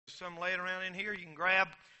some laying around in here you can grab,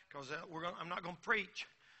 because I'm not going to preach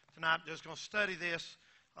tonight. I'm just going to study this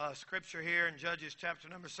scripture here in Judges chapter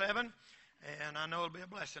number 7, and I know it'll be a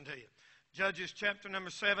blessing to you. Judges chapter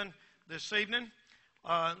number 7 this evening.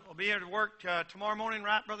 We'll be here to work tomorrow morning,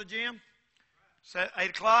 right, Brother Jim?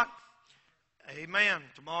 8 o'clock? Amen.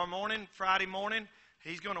 Tomorrow morning, Friday morning,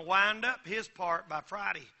 he's going to wind up his part by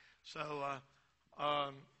Friday. So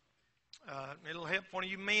it'll help one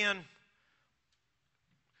of you men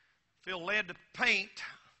feel led to paint.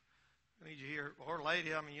 I need you here, or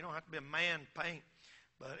lady. I mean, you don't have to be a man to paint.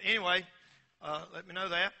 But anyway, let me know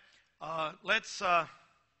that. Let's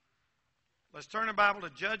turn the Bible to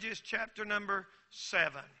Judges chapter number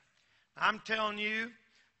 7. I'm telling you,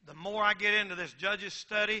 the more I get into this Judges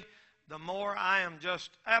study, the more I am just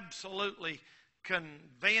absolutely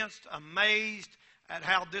convinced, amazed at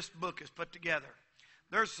how this book is put together.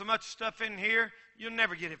 There's so much stuff in here, you'll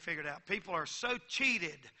never get it figured out. People are so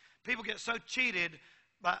cheated. People get so cheated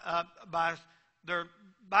by their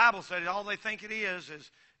Bible study. All they think it is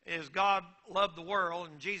God loved the world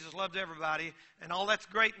and Jesus loved everybody, and all that's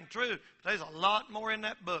great and true. But there's a lot more in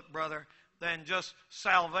that book, brother, than just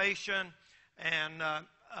salvation and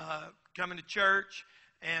coming to church.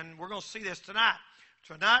 And we're going to see this tonight.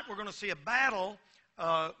 Tonight we're going to see a battle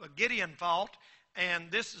Gideon fought,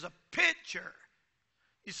 and this is a picture.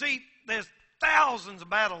 You see, there's thousands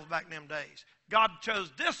of battles back in them days. God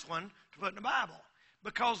chose this one to put in the Bible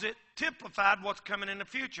because it typified what's coming in the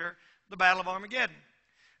future, the Battle of Armageddon.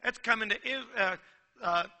 It's coming to,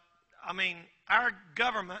 our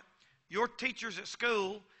government, your teachers at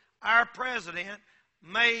school, our president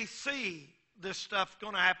may see this stuff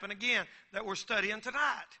going to happen again that we're studying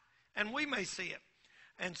tonight. And we may see it.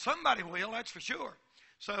 And somebody will, that's for sure.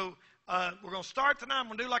 So we're going to start tonight. I'm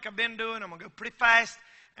going to do like I've been doing. I'm going to go pretty fast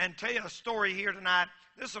and tell you a story here tonight.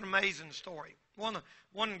 This is an amazing story.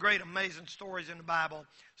 One great amazing stories in the Bible.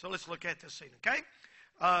 So let's look at this evening,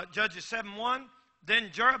 okay? Judges 7:1. Then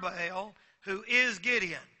Jerubbaal, who is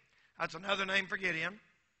Gideon. That's another name for Gideon.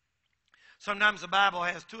 Sometimes the Bible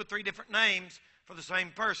has 2 or 3 different names for the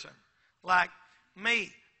same person. Like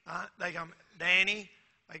me. They call me Danny.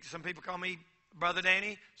 Like some people call me Brother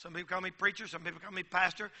Danny. Some people call me preacher. Some people call me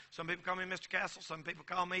pastor. Some people call me Mr. Castle. Some people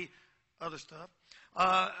call me other stuff.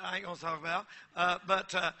 I ain't going to talk about.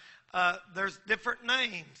 But there's different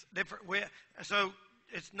names. So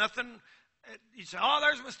it's nothing. You say, oh,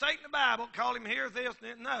 there's a mistake in the Bible. Call him here, this.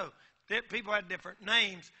 No. People had different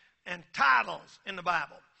names and titles in the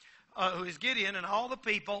Bible. Who is Gideon, and all the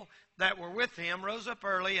people that were with him rose up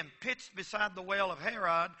early and pitched beside the well of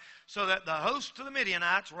Harod, so that the host of the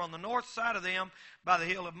Midianites were on the north side of them by the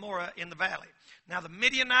hill of Moreh in the valley. Now the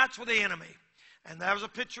Midianites were the enemy, and that was a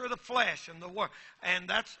picture of the flesh and the war.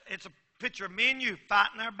 And it's a picture of me and you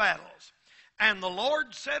fighting our battles. And the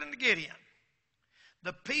Lord said unto Gideon,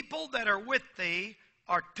 the people that are with thee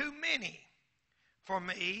are too many for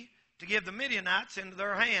me to give the Midianites into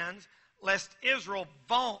their hands, lest Israel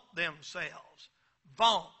vaunt themselves.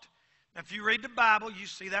 Vaunt. Now, if you read the Bible, you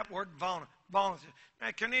see that word vaunt. Vaunt. Now,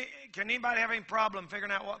 can anybody have any problem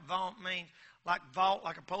figuring out what vaunt means? Like vault,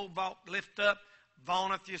 like a pole vault, lift up,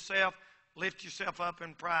 vaunteth yourself, lift yourself up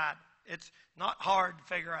in pride. It's not hard to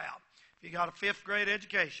figure out if you got a 5th grade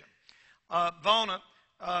education. Vaunt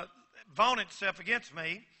itself against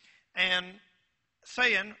me, and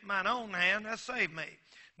saying, mine own hand has saved me.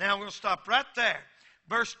 Now, we'll stop right there.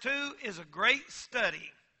 Verse 2 is a great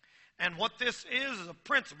study. And what this is a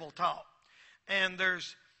principle taught. And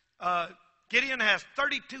there's, Gideon has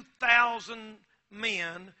 32,000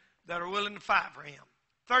 men that are willing to fight for him.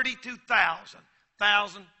 32,000.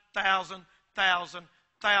 1,000, 1,000, 1,000,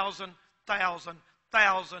 1,000, 1,000,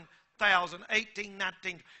 1,000, 1,000, 18,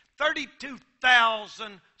 19,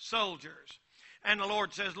 32,000 soldiers. And the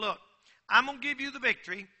Lord says, look, I'm going to give you the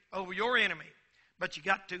victory over your enemy, but you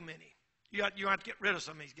got too many. You have to get rid of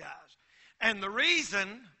some of these guys. And the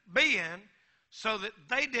reason being so that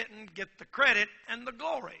they didn't get the credit and the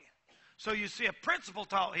glory. So you see a principle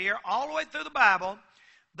taught here all the way through the Bible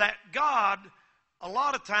that God a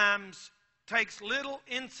lot of times takes little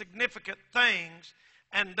insignificant things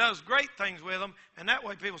and does great things with them. And that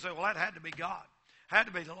way people say, well, that had to be God. Had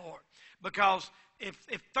to be the Lord. Because if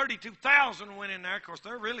 32,000 went in there, of course,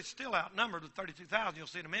 they're really still outnumbered with 32,000. You'll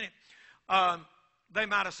see in a minute. They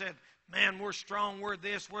might have said, man, we're strong, we're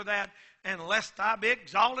this, we're that, and lest I be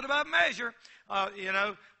exalted above measure,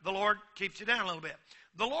 the Lord keeps you down a little bit.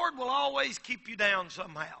 The Lord will always keep you down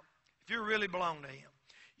somehow if you really belong to Him.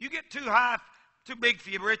 You get too high, too big for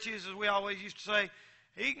your britches, as we always used to say,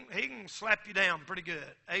 He can slap you down pretty good.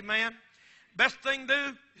 Amen? Best thing to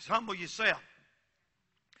do is humble yourself.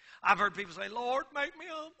 I've heard people say, Lord, make me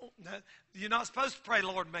humble. No, you're not supposed to pray,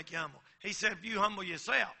 Lord, make you humble. He said, if you humble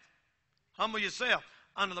yourself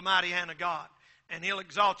under the mighty hand of God, and he'll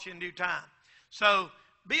exalt you in due time. So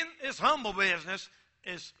being this humble business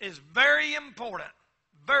is very important,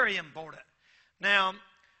 very important. Now,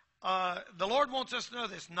 the Lord wants us to know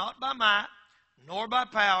this, not by might, nor by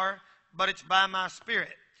power, but it's by my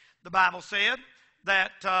Spirit. The Bible said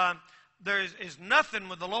that there is nothing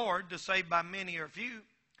with the Lord to save by many or few.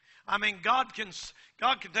 I mean, God can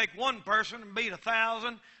take one person and beat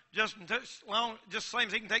 1,000 just the same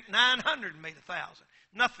as he can take 900 and beat 1,000.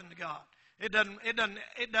 Nothing to God. It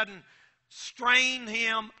doesn't strain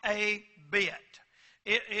him a bit.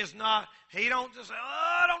 It is not. He don't just say,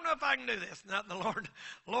 "Oh, I don't know if I can do this." Not the Lord.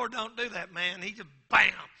 The Lord don't do that, man. He just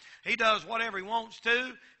bam. He does whatever he wants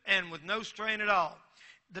to, and with no strain at all.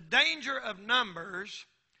 The danger of numbers,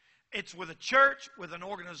 it's with a church, with an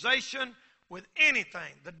organization, with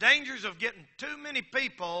anything. The dangers of getting too many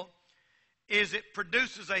people is it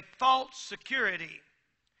produces a false security.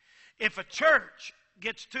 If a church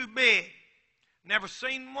gets too big, never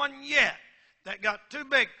seen one yet that got too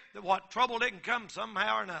big, that what trouble didn't come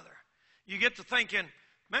somehow or another. You get to thinking,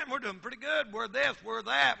 man, we're doing pretty good. We're this, we're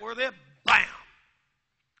that, we're this. Bam!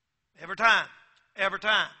 Every time.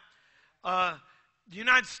 The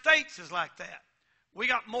United States is like that. We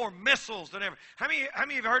got more missiles than ever. How many of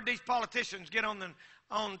you have heard these politicians get on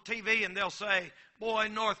TV and they'll say, boy,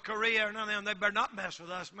 North Korea or none of them, they better not mess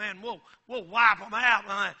with us, man. We'll wipe them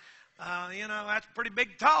out. That's pretty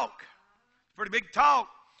big talk. Pretty big talk.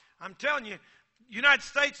 I'm telling you, United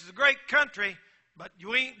States is a great country, but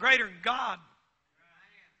you ain't greater than God.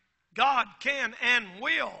 God can and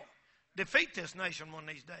will defeat this nation one of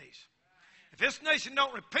these days. If this nation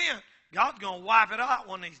don't repent, God's going to wipe it out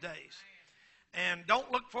one of these days. And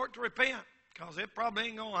don't look for it to repent, because it probably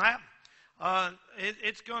ain't going to happen.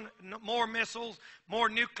 It's going to, more missiles, more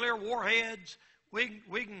nuclear warheads. We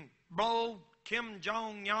can blow Kim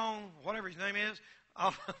Jong-un, whatever his name is,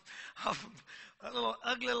 off that little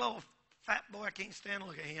ugly little fat boy. I can't stand to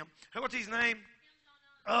look at him. What's his name?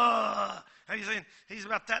 Have you seen? He's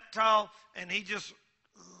about that tall, and he just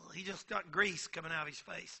got grease coming out of his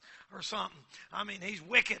face or something. I mean, he's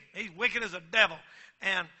wicked. He's wicked as a devil.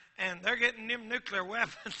 And they're getting them nuclear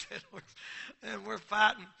weapons, and we're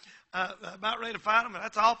fighting, about ready to fight them, and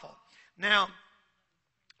that's awful. Now,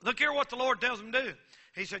 look here what the Lord tells them to do.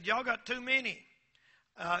 He said, y'all got too many.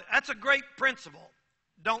 That's a great principle.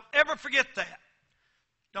 Don't ever forget that.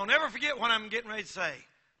 Don't ever forget what I'm getting ready to say.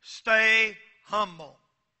 Stay humble.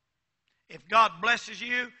 If God blesses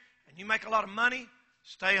you and you make a lot of money,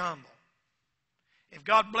 stay humble. If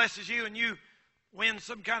God blesses you and you win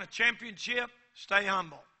some kind of championship, stay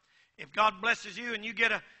humble. If God blesses you and you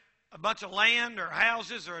get a bunch of land or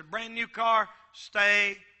houses or a brand new car,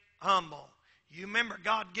 stay humble. You remember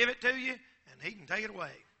God give it to you, and he can take it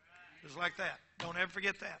away. Just like that. Don't ever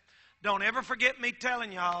forget that. Don't ever forget me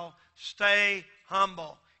telling y'all, stay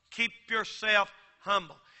humble. Keep yourself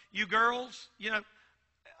humble. You girls,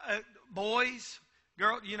 boys,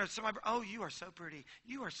 girl, somebody, oh, you are so pretty.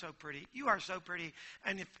 You are so pretty. You are so pretty.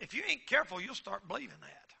 And if you ain't careful, you'll start believing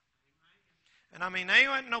that. And I mean,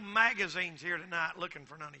 there ain't no magazines here tonight looking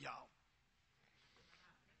for none of y'all.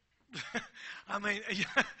 I mean,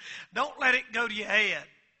 don't let it go to your head.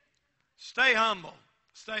 Stay humble.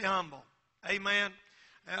 Stay humble. Amen.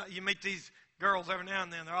 You meet these girls every now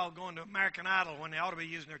and then. They're all going to American Idol when they ought to be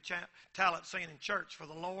using their talent singing in church for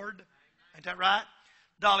the Lord. Ain't that right?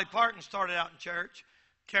 Dolly Parton started out in church.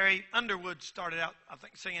 Carrie Underwood started out, I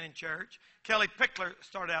think, singing in church. Kelly Pickler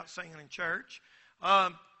started out singing in church.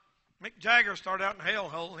 Mick Jagger started out in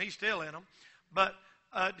hellhole, and he's still in them. But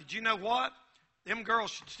did you know what? Them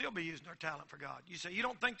girls should still be using their talent for God. You say, you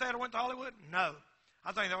don't think that went to Hollywood? No.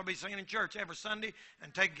 I think they ought to be singing in church every Sunday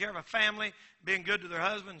and taking care of a family, being good to their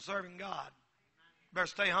husband, and serving God. You better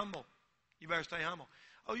stay humble. You better stay humble.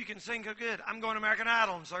 Oh, you can sing so good. I'm going to American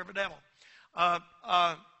Idol and serve the devil.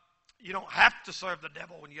 You don't have to serve the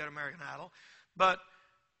devil when you go to American Idol, but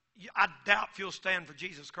I doubt if you'll stand for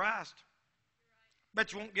Jesus Christ.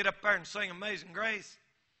 Bet you won't get up there and sing Amazing Grace.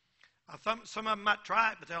 Some of them might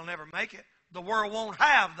try it, but they'll never make it. The world won't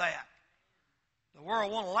have that. The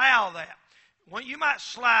world won't allow that. Well, you might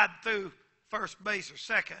slide through first base or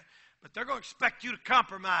second, but they're going to expect you to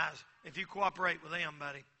compromise if you cooperate with them,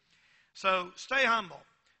 buddy. So stay humble.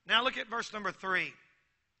 Now look at verse number 3.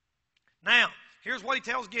 Now, here's what he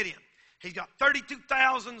tells Gideon. He's got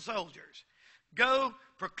 32,000 soldiers. Go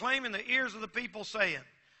proclaim in the ears of the people, saying,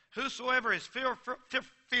 whosoever is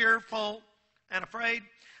fearful and afraid,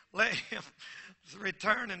 let him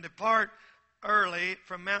return and depart early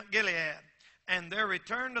from Mount Gilead. And there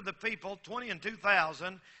returned to the people 20 and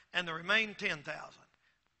 2,000, and there remained 10,000.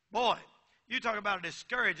 Boy, you talk about a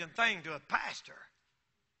discouraging thing to a pastor.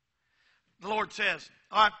 The Lord says,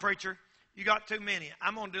 all right, preacher, you got too many.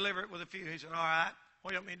 I'm going to deliver it with a few. He said, all right,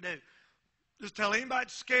 what do you want me to do? Just tell anybody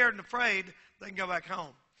that's scared and afraid they can go back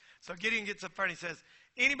home. So Gideon gets up there and he says,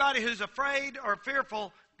 anybody who's afraid or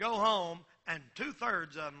fearful, go home. And 2/3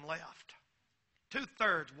 of them left.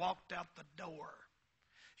 2/3 walked out the door.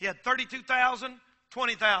 He had 32,000,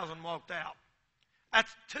 20,000 walked out.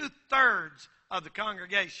 That's 2/3 of the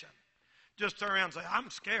congregation. Just turn around and say, I'm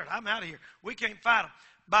scared. I'm out of here. We can't fight them.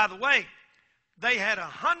 By the way, they had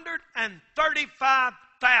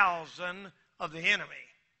 135,000 of the enemy.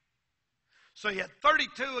 So you had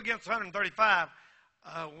 32 against 135.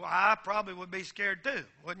 I probably would be scared too,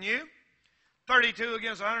 wouldn't you? 32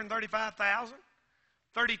 against 135,000.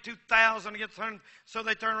 32,000 against 100. So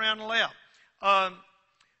they turn around and left.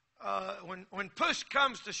 When push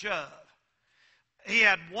comes to shove, he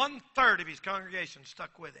had 1/3 of his congregation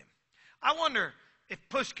stuck with him. I wonder if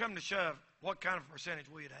push come to shove, what kind of percentage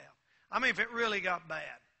we'd have. I mean, if it really got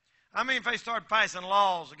bad. I mean, if they started passing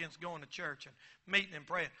laws against going to church and meeting and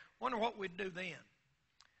praying. Wonder what we'd do then.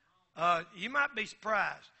 You might be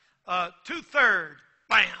surprised. 2/3,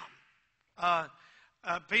 bam.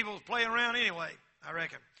 People's playing around anyway, I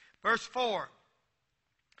reckon. Verse 4.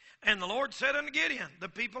 And the Lord said unto Gideon, the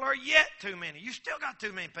people are yet too many. You still got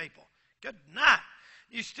too many people. Good night.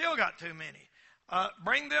 You still got too many.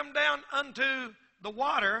 Bring them down unto the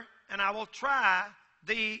water, and I will try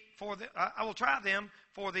them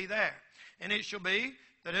for thee there. And it shall be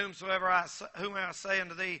that whom I say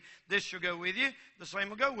unto thee, this shall go with you, the same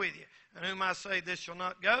will go with you. And whom I say, this shall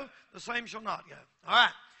not go, the same shall not go. All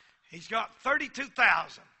right. He's got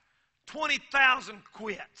 32,000. 20,000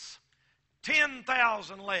 quits.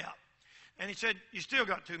 10,000 left. And he said, you still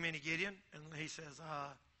got too many, Gideon. And he says,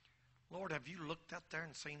 Lord, have you looked out there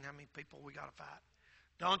and seen how many people we got to fight?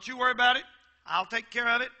 Don't you worry about it. I'll take care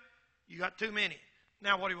of it. You got too many.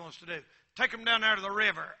 Now what he wants to do? Take them down there to the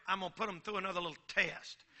river. I'm going to put them through another little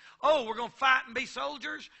test. Oh, we're going to fight and be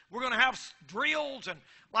soldiers. We're going to have drills and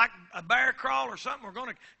like a bear crawl or something. We're going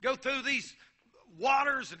to go through these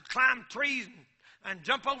waters and climb trees and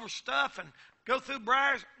jump over stuff and go through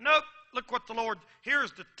briars. Nope. Look what the Lord,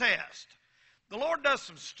 here's the test. The Lord does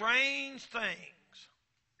some strange things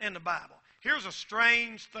in the Bible. Here's a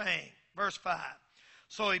strange thing. Verse 5.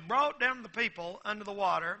 So he brought down the people unto the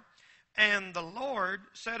water, and the Lord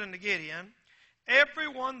said unto Gideon, every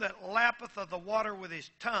one that lappeth of the water with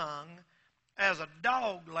his tongue, as a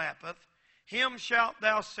dog lappeth, him shalt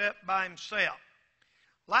thou set by himself.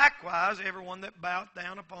 Likewise, every one that boweth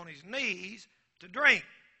down upon his knees to drink.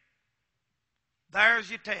 There's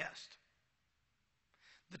your test.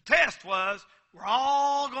 The test was, we're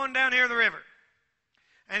all going down here to the river.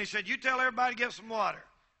 And he said, you tell everybody to get some water.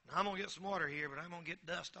 Now, I'm going to get some water here, but I'm going to get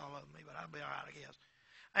dust all over me, but I'll be all right, I guess.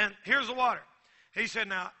 And here's the water. He said,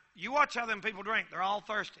 now, you watch how them people drink. They're all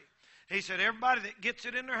thirsty. He said, everybody that gets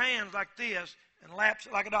it in their hands like this and laps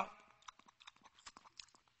it like a dog.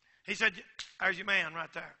 He said, there's your man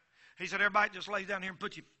right there. He said, everybody just lays down here and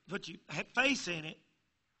put your face in it.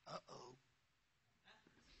 Uh-oh.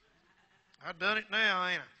 I've done it now,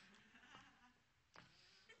 ain't I?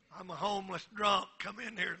 I'm a homeless drunk come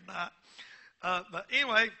in here tonight. But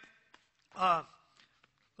anyway,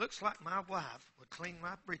 looks like my wife would clean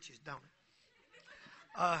my breeches, don't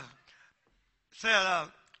it?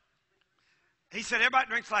 He said, everybody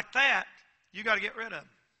drinks like that, you got to get rid of them.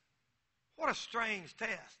 What a strange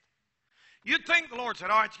test. You'd think the Lord said,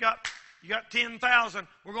 all right, you got 10,000.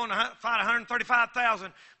 We're going to fight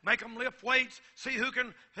 135,000. Make them lift weights. See who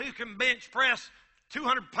can bench press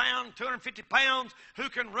 200 pounds, 250 pounds. Who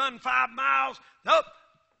can run 5 miles. Nope.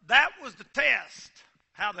 That was the test.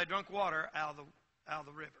 How they drunk water out of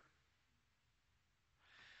the river.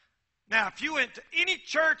 Now, if you went to any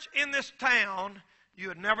church in this town, you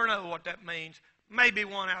would never know what that means. Maybe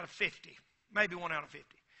 1 out of 50. Maybe 1 out of 50.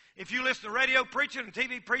 If you listen to radio preaching and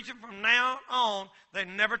TV preaching from now on, they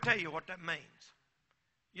never tell you what that means.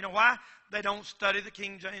 You know why? They don't study the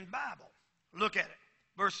King James Bible. Look at it.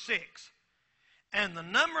 Verse 6. And the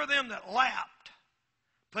number of them that lapped,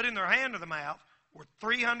 put in their hand to the mouth, were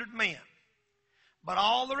 300 men. But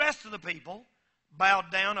all the rest of the people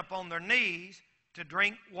bowed down upon their knees to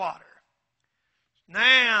drink water.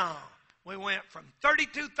 Now, we went from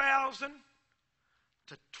 32,000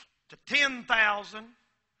 to 10,000.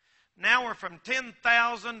 Now we're from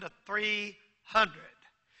 10,000 to 300.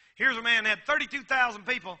 Here's a man that had 32,000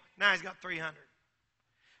 people. Now he's got 300.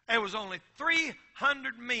 There was only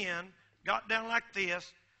 300 men got down like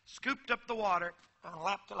this, scooped up the water, and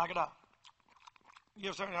lapped it like a dog. You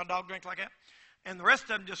ever seen how a dog drinks like that? And the rest of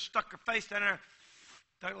them just stuck their face down there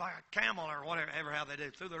like a camel or whatever, how they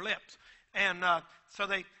do, through their lips. And so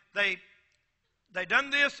they done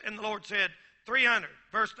this, and the Lord said, 300.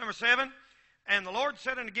 Verse number 7, and the Lord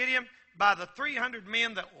said unto Gideon, by the 300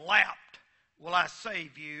 men that lapped will I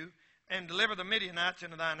save you, and deliver the Midianites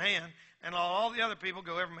into thine hand, and all the other people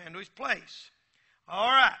go every man to his place. All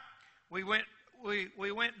right. We went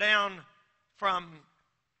down from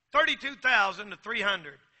 32,000 to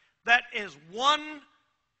 300. That is 1/100th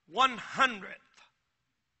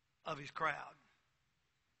of his crowd.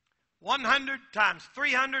 100 times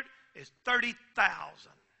 300 is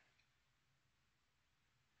 30,000.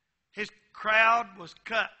 His crowd was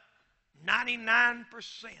cut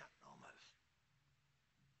 99% almost.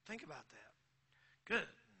 Think about that. Good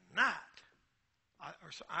night.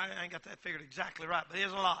 I ain't got that figured exactly right, but it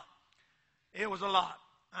was a lot. It was a lot.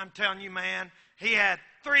 I'm telling you, man, he had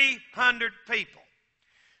 300 people.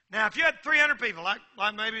 Now, if you had 300 people, like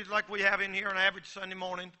maybe like we have in here on average Sunday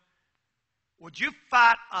morning, would you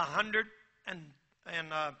fight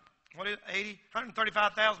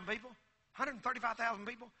 135,000 people? 135,000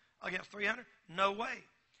 people against 300? No way.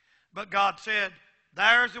 But God said,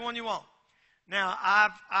 there's the one you want. Now,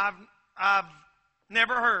 I've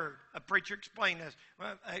never heard a preacher explain this,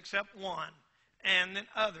 well, except one, and then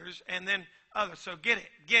others, and then others. So get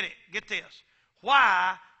this.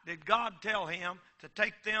 Why did God tell him to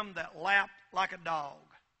take them that lapped like a dog?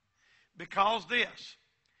 Because this.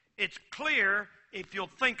 It's clear if you'll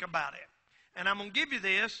think about it. And I'm going to give you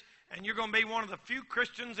this, and you're going to be one of the few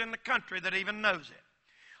Christians in the country that even knows it.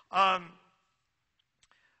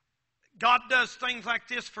 God does things like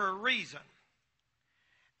this for a reason.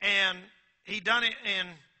 And he done it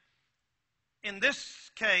in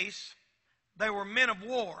this case, they were men of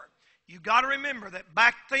war. You got to remember that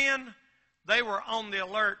back then, they were on the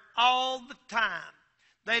alert all the time.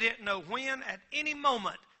 They didn't know when, at any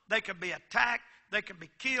moment, they could be attacked, they could be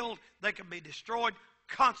killed, they could be destroyed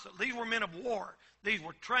constantly. These were men of war. These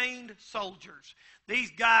were trained soldiers.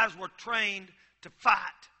 These guys were trained to fight.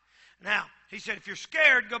 Now, he said, if you're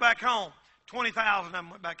scared, go back home. 20,000 of them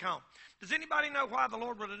went back home. Does anybody know why the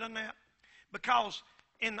Lord would have done that? Because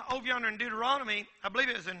over yonder in Deuteronomy, I believe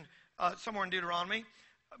it was in somewhere in Deuteronomy,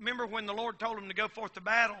 remember when the Lord told him to go forth to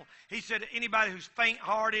battle, he said, anybody who's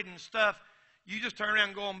faint-hearted and stuff, you just turn around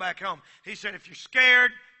and go on back home. He said, if you're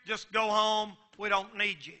scared, just go home. We don't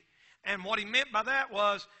need you. And what he meant by that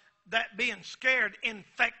was that being scared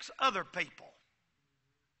infects other people.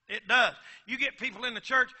 It does. You get people in the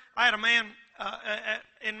church. I had a man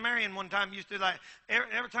in Marion one time used to do that.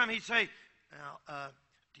 Every time he'd say, now,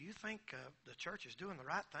 do you think the church is doing the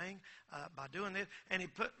right thing by doing this? And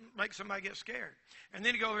he'd make somebody get scared. And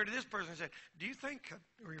then he'd go over to this person and say, do you think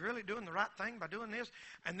we're really doing the right thing by doing this?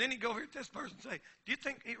 And then he'd go over to this person and say, do you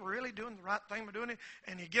think we're really doing the right thing by doing it?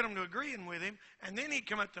 And he'd get them to agreeing with him. And then he'd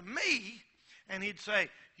come up to me and he'd say,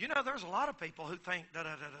 you know, there's a lot of people who think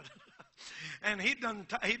da-da-da-da-da. And he'd done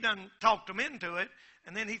talked them into it.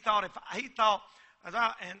 And then he thought,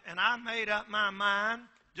 and I made up my mind,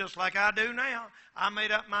 just like I do now. I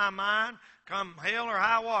made up my mind, come hell or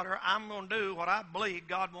high water, I'm going to do what I believe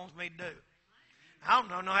God wants me to do. I don't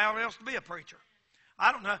know how else to be a preacher.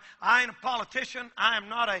 I don't know. I ain't a politician. I am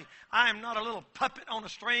not a little puppet on a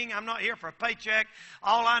string. I'm not here for a paycheck.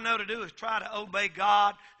 All I know to do is try to obey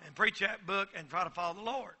God and preach that book and try to follow the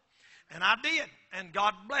Lord. And I did. And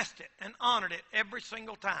God blessed it and honored it every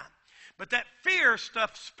single time. But that fear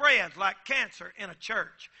stuff spreads like cancer in a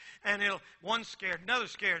church. And one's scared, another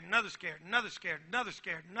scared, another scared, another scared, another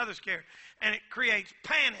scared, another scared. And it creates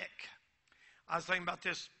panic. I was thinking about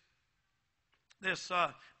this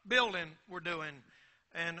building we're doing.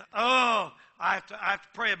 And, I have to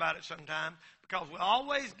pray about it sometime. Because we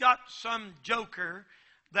always got some joker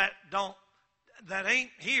that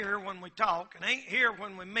ain't here when we talk, and ain't here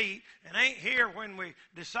when we meet, and ain't here when we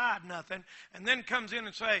decide nothing, and then comes in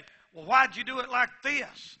and say, well, why'd you do it like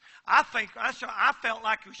this? I felt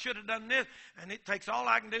like we should have done this, and it takes all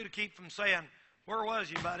I can do to keep from saying, where was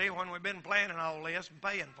you, buddy, when we've been planning all this and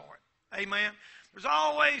paying for it? Amen? There's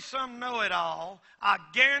always some know-it-all. I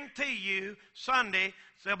guarantee you, Sunday,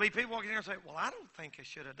 there'll be people walking in and say, well, I don't think I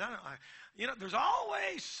should have done it. There's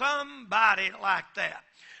always somebody like that.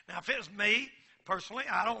 Now, if it's me, personally,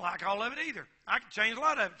 I don't like all of it either. I could change a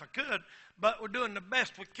lot of it if I could, but we're doing the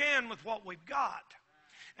best we can with what we've got.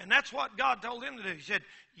 And that's what God told them to do. He said,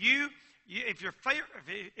 if you're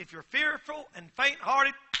fearful and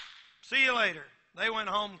faint-hearted, see you later. They went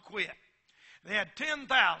home and quit. They had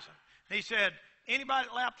 10,000. He said, anybody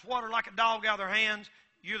that laps water like a dog out of their hands,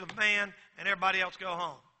 you're the man, and everybody else go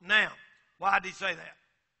home. Now, why did he say that?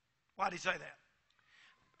 Why did he say that?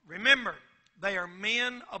 Remember, they are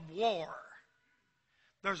men of war.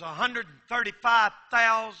 There's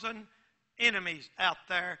 135,000 enemies out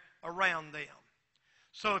there around them.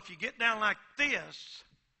 So if you get down like this,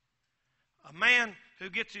 a man who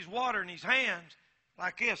gets his water in his hands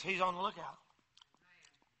like this, he's on the lookout.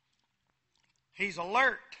 He's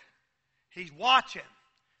alert. He's watching,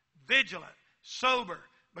 vigilant, sober,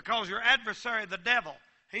 because your adversary, the devil,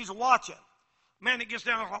 he's watching. Man, it gets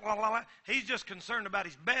down, he's just concerned about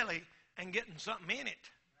his belly and getting something in it.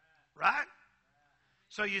 Right?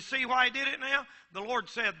 So you see why he did it now? The Lord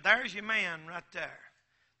said, there's your man right there.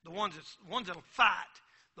 The ones that'll fight.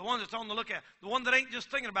 The ones that's on the lookout. The one that ain't just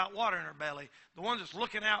thinking about water in her belly. The one that's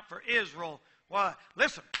looking out for Israel. Why?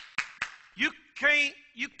 Listen, you can't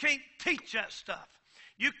teach that stuff.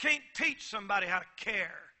 You can't teach somebody how to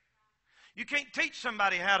care. You can't teach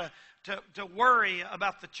somebody how to worry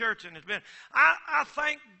about the church and its business. I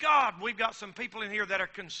thank God we've got some people in here that are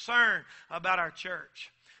concerned about our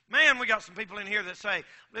church. Man, we got some people in here that say,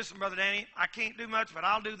 listen, Brother Danny, I can't do much, but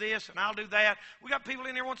I'll do this and I'll do that. We got people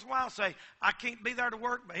in here once in a while say, I can't be there to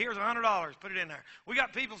work, but here's $100. Put it in there. We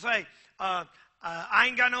got people say, I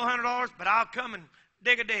ain't got no $100, but I'll come and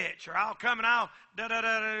dig a ditch, or I'll come and I'll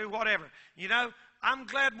whatever. You know, I'm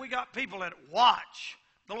glad we got people that watch.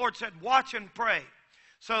 The Lord said, watch and pray.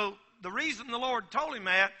 So the reason the Lord told him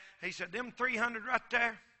that, he said, them 300 right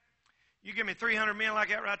there, you give me 300 men like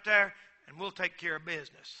that right there, and we'll take care of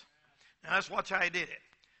business. Now let's watch how he did it.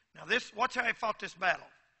 Now watch how he fought this battle.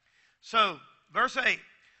 So, verse 8.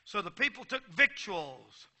 So the people took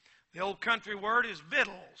victuals. The old country word is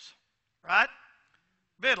victuals, right?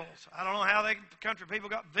 Victuals. I don't know how the country people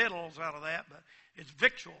got victuals out of that, but it's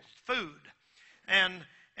victuals, food. And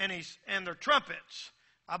their trumpets.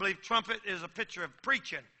 I believe trumpet is a picture of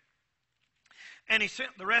preaching. And he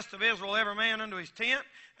sent the rest of Israel, every man unto his tent,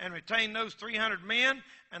 and retained those 300 men,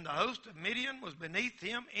 and the host of Midian was beneath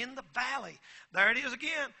him in the valley. There it is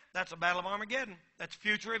again. That's a battle of Armageddon. That's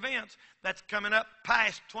future events. That's coming up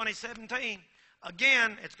past 2017.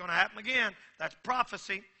 Again, it's going to happen again. That's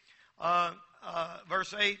prophecy.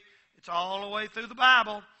 Verse 8, it's all the way through the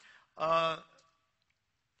Bible. And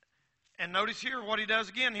notice here what he does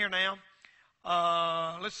again here now.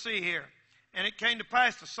 Let's see here. And it came to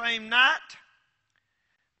pass the same night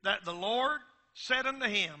that the Lord said unto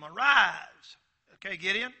him, arise, okay,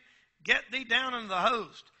 Gideon, get thee down unto the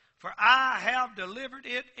host, for I have delivered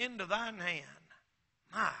it into thine hand.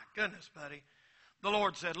 My goodness, buddy. The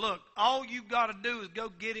Lord said, look, all you've got to do is go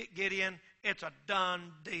get it, Gideon. It's a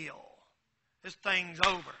done deal. This thing's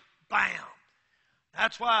over. Bam.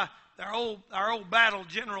 That's why our old battle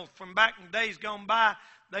generals from back in days gone by,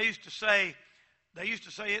 they used to say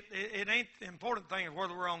it ain't the important thing is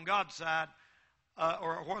whether we're on God's side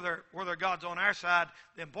or whether God's on our side.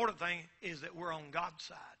 The important thing is that we're on God's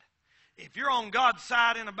side. If you're on God's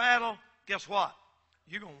side in a battle, guess what?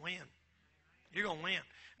 You're going to win. You're going to win.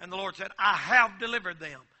 And the Lord said, I have delivered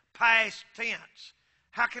them. Past tense.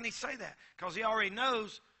 How can he say that? Because he already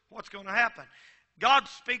knows what's going to happen. God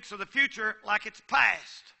speaks of the future like it's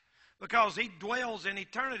past because he dwells in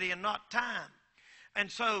eternity and not time.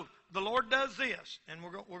 And so the Lord does this. And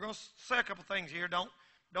we're going to say a couple things here. Don't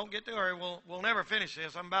get too hurry. We'll never finish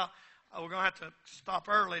this. We're going to have to stop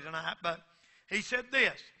early tonight. But he said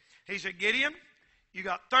this. He said, Gideon, you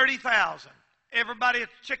got 30,000. Everybody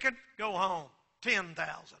that's chicken, go home.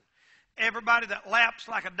 10,000. Everybody that laps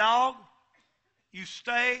like a dog, you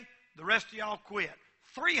stay. The rest of y'all quit.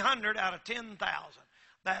 300 out of 10,000.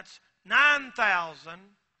 That's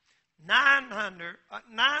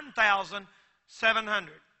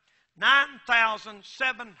 9,700.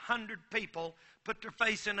 9,700 people put their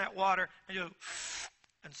face in that water and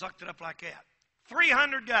sucked it up like that.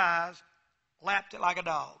 300 guys lapped it like a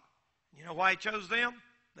dog. You know why he chose them?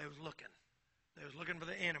 They was looking. They was looking for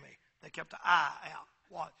the enemy. They kept the eye out.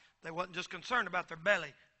 What? They wasn't just concerned about their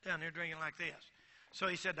belly down there drinking like this. So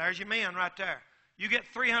he said, there's your men right there. You get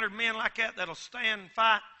 300 men like that that'll stand and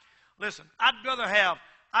fight. Listen, I'd rather have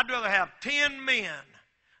 10 men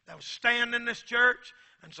that would stand in this church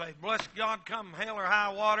and say, bless God, come hell or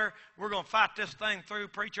high water, we're going to fight this thing through,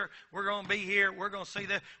 preacher. We're going to be here. We're going to see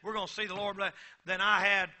this. We're going to see the Lord bless. Then I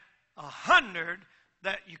had 100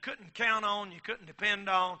 that you couldn't count on, you couldn't depend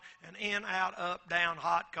on, and in, out, up, down,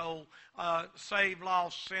 hot, cold, saved,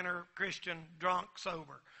 lost, sinner, Christian, drunk,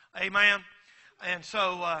 sober. Amen? And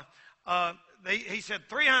so he said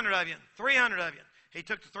 300 of you, 300 of you. He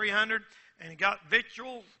took the 300 and he got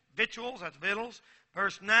victuals, that's victuals.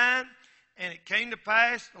 Verse 9, and it came to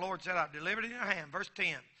pass, the Lord said, I've delivered it in your hand. Verse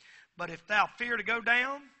 10, but if thou fear to go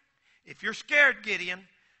down, if you're scared, Gideon,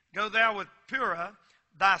 go thou with Purah,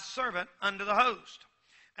 thy servant, unto the host.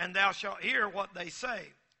 and thou shalt hear what they say.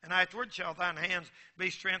 And afterward shall thine hands be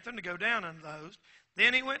strengthened to go down unto the host.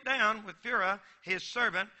 Then he went down with Phurah his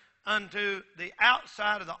servant unto the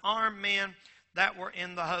outside of the armed men that were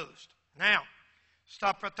in the host. Now,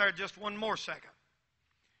 stop right there just one more second.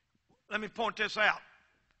 Let me point this out.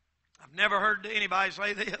 I've never heard anybody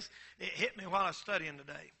say this. It hit me while I was studying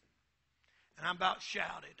today. And I about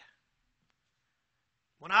shouted.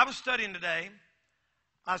 When I was studying today,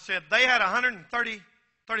 I said they had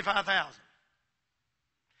 35,000.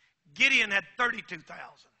 Gideon had 32,000.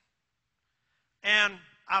 And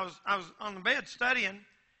I was on the bed studying,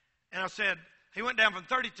 and I said, he went down from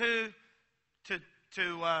 32 to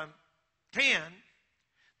 10.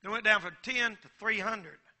 Then went down from 10 to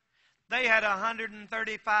 300. They had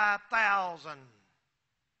 135,000.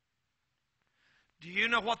 Do you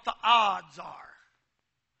know what the odds are?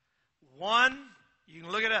 One, you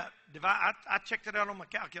can look it up. Divide. I checked it out on my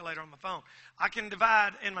calculator on my phone. I can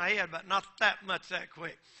divide in my head, but not that much that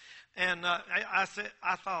quick. And I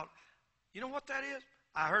thought, you know what that is?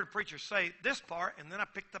 I heard a preacher say this part, and then I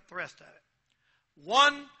picked up the rest of it.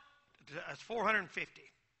 1 is 450.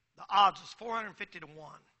 The odds is 450 to 1.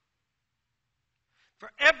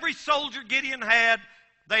 For every soldier Gideon had,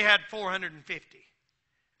 they had 450.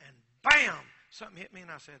 And bam, something hit me,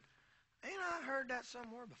 and I said, ain't I heard that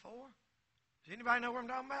somewhere before? Does anybody know what I'm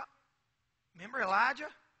talking about? Remember Elijah?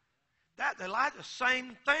 Elijah,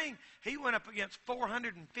 same thing. He went up against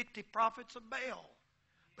 450 prophets of Baal.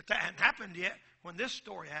 But that hadn't happened yet when this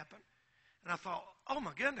story happened. And I thought, oh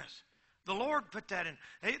my goodness, the Lord put that in.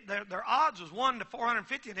 Their odds was 1 to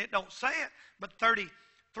 450, and it don't say it, but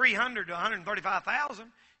 300 to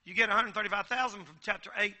 135,000. You get 135,000 from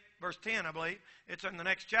chapter 8, verse 10, I believe. It's in the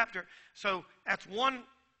next chapter. So that's one.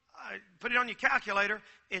 Put it on your calculator.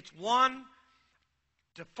 It's 1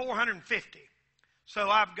 to 450. So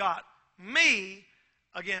I've got me,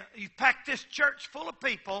 again, you pack this church full of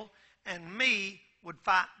people, and me would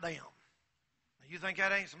fight them. You think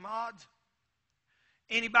that ain't some odds?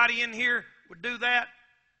 Anybody in here would do that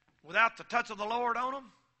without the touch of the Lord on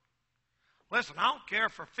them? Listen, I don't care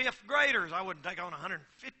for fifth graders. I wouldn't take on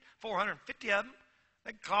 450 of them.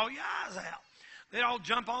 They'd claw your eyes out. They'd all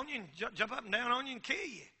jump on you and jump up and down on you and kill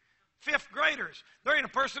you. Fifth graders. There ain't a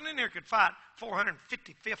person in here could fight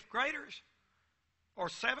 450 fifth graders or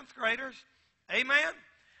seventh graders. Amen?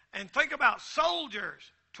 And think about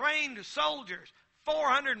soldiers, trained soldiers,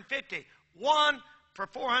 450. 1 per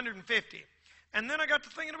 450. And then I got to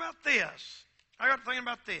thinking about this.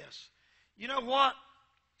 You know what?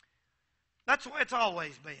 That's the way it's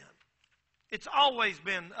always been. It's always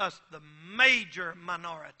been us, the major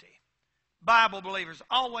minority. Bible believers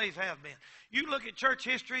always have been. You look at church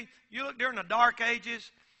history, you look during the Dark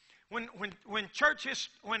Ages, when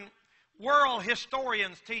world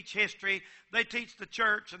historians teach history, they teach the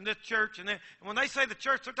church and this church and that. And when they say the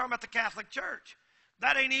church, they're talking about the Catholic Church.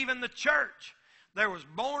 That ain't even the church. There was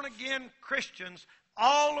born-again Christians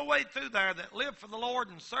all the way through there that lived for the Lord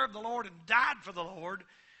and served the Lord and died for the Lord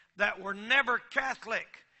that were never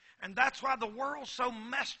Catholic. And that's why the world's so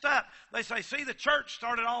messed up. They say, see, the church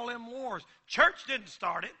started all them wars. Church didn't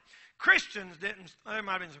start it. Christians didn't. There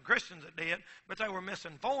might have been some Christians that did, but they were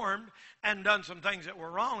misinformed and done some things that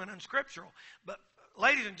were wrong and unscriptural. But,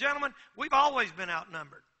 ladies and gentlemen, we've always been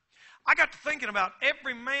outnumbered. I got to thinking about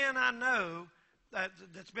every man I know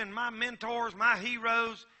that's been my mentors, my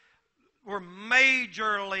heroes, were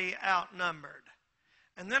majorly outnumbered.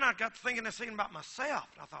 And then I got to thinking about myself,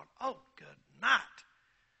 and I thought, oh, good night.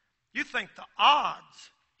 You think the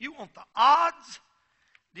odds? You want the odds?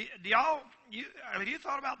 Have you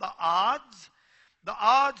thought about the odds? The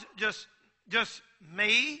odds, just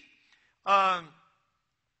me. The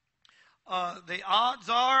odds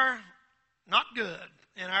are not good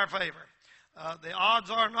in our favor. The odds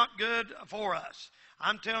are not good for us.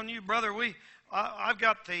 I'm telling you, brother, I've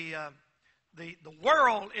got the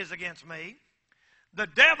world is against me. The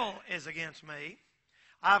devil is against me.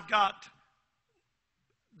 I've got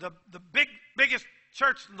the biggest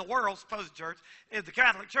church in the world, supposed church, is the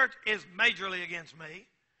Catholic Church, is majorly against me.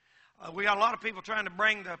 We got a lot of people trying to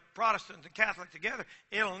bring the Protestants and Catholic together.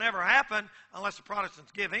 It'll never happen unless the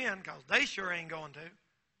Protestants give in, because they sure ain't going to.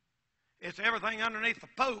 It's everything underneath the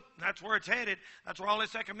Pope. That's where it's headed. That's where all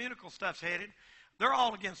this ecumenical stuff's headed. They're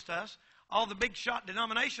all against us. All the big shot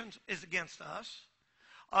denominations is against us.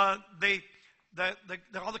 All the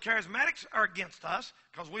charismatics are against us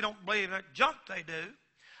because we don't believe in that junk they do.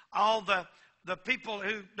 All the people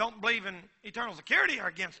who don't believe in eternal security are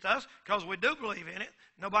against us because we do believe in it.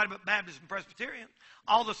 Nobody but Baptists and Presbyterians.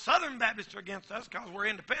 All the Southern Baptists are against us because we're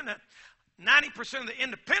independent. 90% of the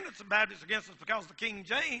independents of Baptists against us because of the King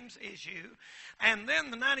James issue, and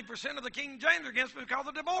then the 90% of the King James are against us because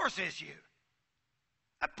of the divorce issue.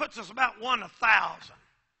 That puts us about 1 to 1,000.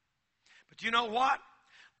 But you know what?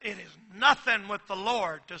 It is nothing with the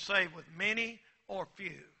Lord to save with many or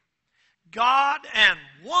few. God and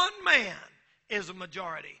one man is a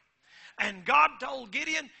majority. And God told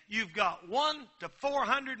Gideon, you've got 1 to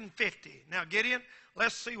 450. Now, Gideon,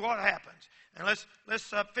 let's see what happens. And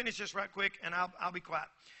let's finish this right quick, and I'll be quiet.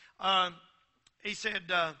 He said,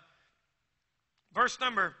 verse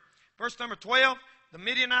number 12, the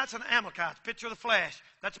Midianites and the Amalekites, picture of the flesh.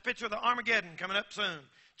 That's a picture of the Armageddon coming up soon.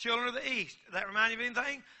 Children of the east. Does that remind you of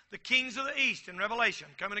anything? The kings of the east in Revelation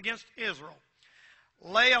coming against Israel.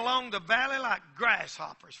 Lay along the valley like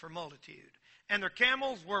grasshoppers for multitude. And their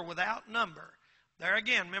camels were without number. There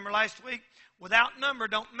again, remember last week? Without number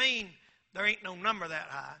don't mean there ain't no number that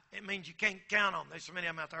high. It means you can't count them. There's so many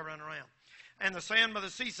of them out there running around. And the sand by the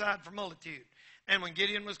seaside for multitude. And when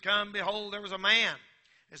Gideon was come, behold, there was a man.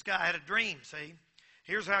 This guy had a dream, see?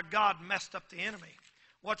 Here's how God messed up the enemy.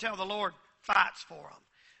 Watch how the Lord fights for him.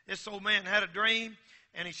 This old man had a dream,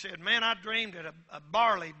 and he said, man, I dreamed that a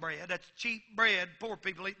barley bread, that's cheap bread, poor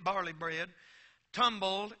people eat barley bread,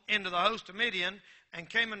 tumbled into the host of Midian and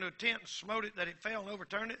came into a tent and smote it that it fell and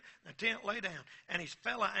overturned it, and the tent lay down. And his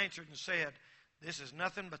fellow answered and said, this is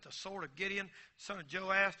nothing but the sword of Gideon, son of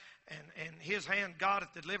Joash, and his hand God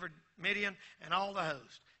hath delivered Midian and all the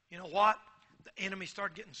host. You know what? The enemy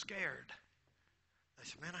started getting scared. They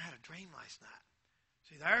said, man, I had a dream last night.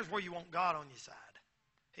 See, there's where you want God on your side.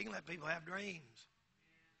 He can let people have dreams.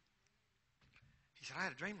 He said, I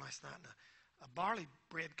had a dream last night, and a barley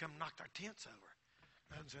bread come and knocked our tents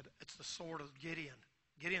over. And said, it's the sword of Gideon.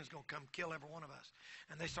 Gideon's going to come kill every one of us.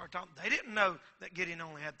 And they started talking. They didn't know that Gideon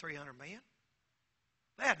only had 300 men.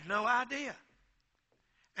 They had no idea.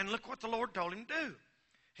 And look what the Lord told him to do.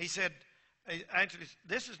 He said,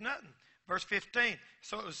 this is nothing. Verse 15.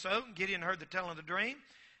 So it was so, Gideon heard the telling of the dream,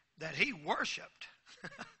 that he worshiped.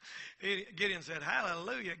 Gideon said,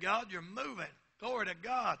 hallelujah, God, you're moving. Glory to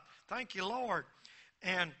God. Thank you, Lord.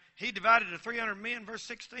 And he divided the 300 men, verse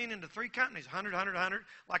 16, into 3 companies, 100, 100, 100,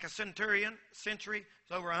 like a centurion, century,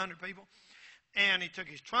 it's over 100 people. And he took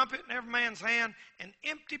his trumpet in every man's hand and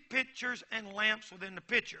empty pitchers and lamps within the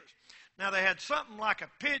pitchers. Now they had something like a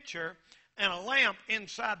pitcher and a lamp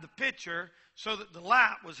inside the pitcher so that the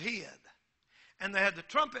light was hid. And they had the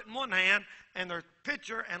trumpet in one hand and their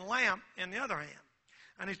pitcher and lamp in the other hand.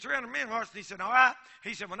 And these 300 men watched, and he said, all right.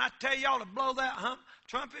 He said, when I tell y'all to blow that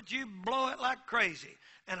trumpet, you blow it like crazy.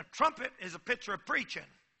 And a trumpet is a picture of preaching.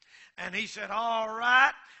 And he said, all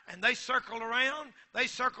right. And they circled around. They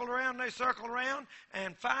circled around. They circled around.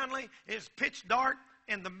 And finally, it's pitch dark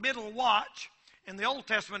in the middle watch. In the Old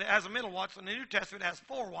Testament, it has a middle watch. In the New Testament, it has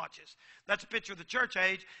 4 watches. That's a picture of the church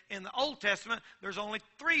age. In the Old Testament, there's only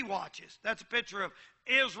 3 watches. That's a picture of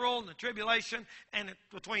Israel and the tribulation. And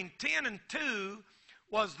between 10 and 2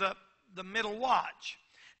 was the middle watch.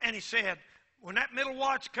 And he said, when that middle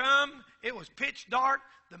watch come, it was pitch dark.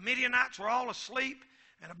 The Midianites were all asleep.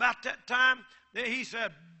 And about that time, he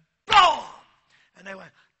said, boom! And they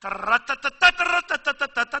went, or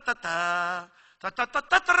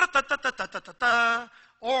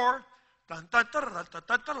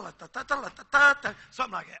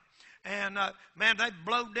something like that. And, man, they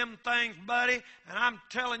blowed them things, buddy. And I'm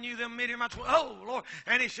telling you, them Midianites, oh, Lord.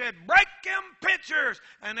 And he said, break them pitchers.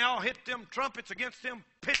 And they all hit them trumpets against them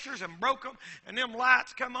pitchers and broke them. And them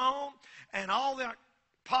lights come on. And all the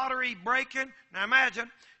pottery breaking. Now, imagine,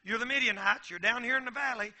 you're the Midianites. You're down here in the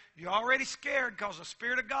valley. You're already scared because the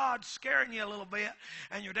Spirit of God's scaring you a little bit.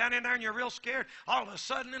 And you're down in there and you're real scared. All of a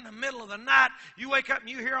sudden, in the middle of the night, you wake up and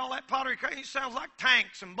you hear all that pottery crashing. It sounds like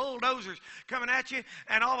tanks and bulldozers coming at you.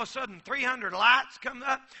 And all of a sudden, 300 lights come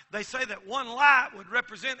up. They say that one light would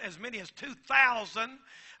represent as many as 2,000.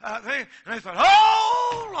 And they thought,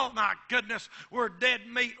 oh, my goodness, we're dead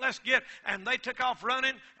meat. Let's get. And they took off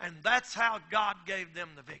running. And that's how God gave them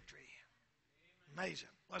the victory. Amazing.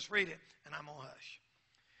 Let's read it, and I'm going to hush.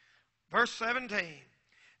 Verse 17,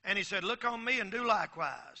 and he said, look on me and do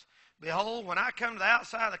likewise. Behold, when I come to the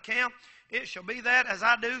outside of the camp, it shall be that as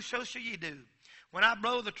I do, so shall ye do. When I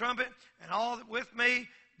blow the trumpet, and all that with me,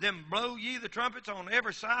 then blow ye the trumpets on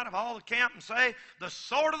every side of all the camp, and say, the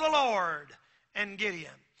sword of the Lord and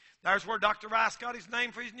Gideon. There's where Dr. Rice got his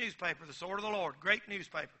name for his newspaper, the sword of the Lord. Great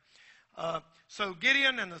newspaper. So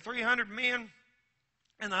Gideon and the 300 men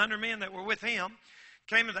and the 100 men that were with him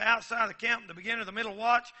came to the outside of the camp at the beginning of the middle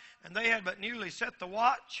watch, and they had but newly set the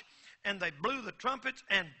watch, and they blew the trumpets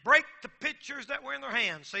and brake the pitchers that were in their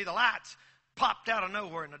hands. See, the lights popped out of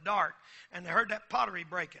nowhere in the dark, and they heard that pottery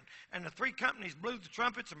breaking. And the three companies blew the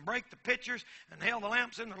trumpets and brake the pitchers and held the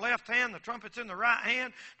lamps in their left hand, the trumpets in their right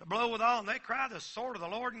hand to blow withal. And they cried, the sword of the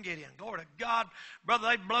Lord and Gideon. Glory to God. Brother,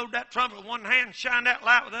 they blowed that trumpet with one hand and shined that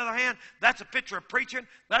light with the other hand. That's a picture of preaching.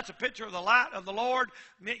 That's a picture of the light of the Lord.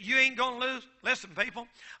 You ain't going to lose. Listen, people,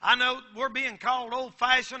 I know we're being called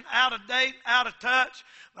old-fashioned, out of date, out of touch,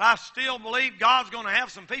 but I still believe God's going to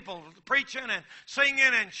have some people preaching and singing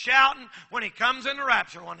and shouting when He comes in the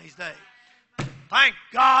rapture one of these days. Thank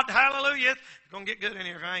God. Hallelujah. It's going to get good in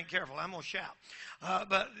here if I ain't careful. I'm going to shout.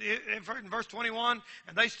 But in verse 21,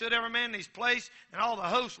 and they stood every man in his place, and all the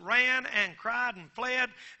host ran and cried and fled,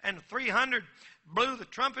 and the 300 blew the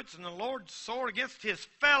trumpets, and the Lord soared against his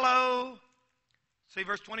fellow. See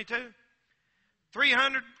verse 22?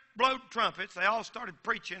 300 blowed trumpets. They all started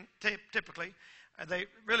preaching, typically. They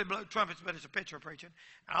really blow trumpets, but it's a picture of preaching.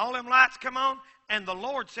 And all them lights come on, and the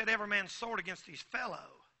Lord set every man's sword against his fellow.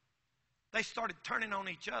 They started turning on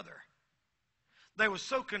each other. They were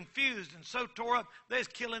so confused and so tore up, they was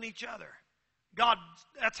killing each other. God,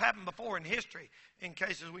 that's happened before in history, in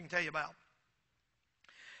cases we can tell you about.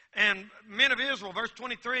 And men of Israel, verse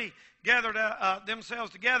 23, gathered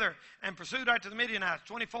themselves together and pursued after the Midianites.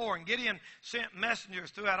 24, and Gideon sent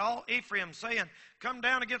messengers throughout all Ephraim, saying, come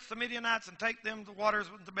down against the Midianites and take them to the waters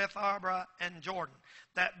to Beth Arbara and Jordan.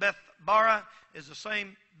 That Beth Bara is the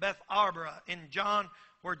same Beth Arbara in John,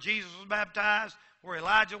 where Jesus was baptized, where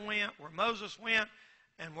Elijah went, where Moses went,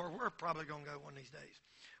 and where we're probably going to go one of these days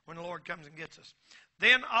when the Lord comes and gets us.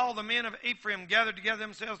 Then all the men of Ephraim gathered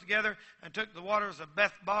themselves together and took the waters of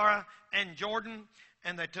Beth Bara and Jordan,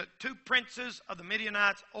 and they took two princes of the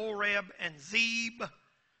Midianites, Oreb and Zeb.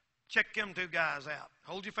 Check them two guys out.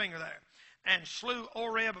 Hold your finger there. And slew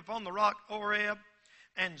Oreb upon the rock Oreb,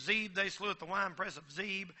 and Zeb they slew at the winepress of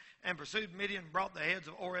Zeb, and pursued Midian and brought the heads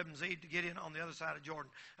of Oreb and Zeb to Gideon on the other side of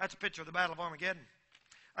Jordan. That's a picture of the Battle of Armageddon.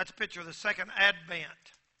 That's a picture of the second advent.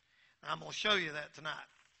 I'm going to show you that tonight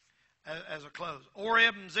as a close.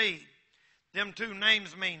 Oreb and Zeb, them two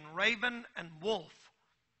names mean raven and wolf.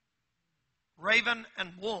 Raven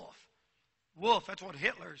and wolf. Wolf, that's what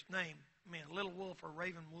Hitler's name meant. Little wolf or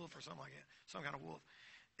raven wolf or something like that. Some kind of wolf.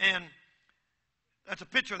 And that's a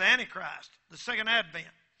picture of the Antichrist, the second advent.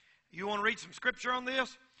 You want to read some scripture on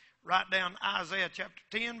this? Write down Isaiah chapter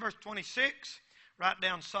 10, verse 26. Write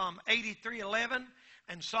down Psalm 83:11.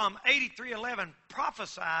 And Psalm 83:11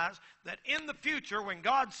 prophesies that in the future, when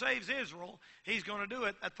God saves Israel, He's going to do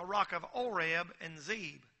it at the rock of Oreb and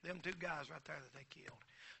Zeb. Them two guys right there that they killed.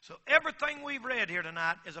 So everything we've read here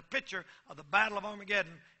tonight is a picture of the Battle of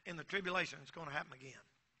Armageddon in the tribulation. It's going to happen again.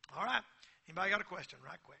 All right. Anybody got a question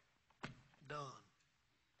right quick? Done.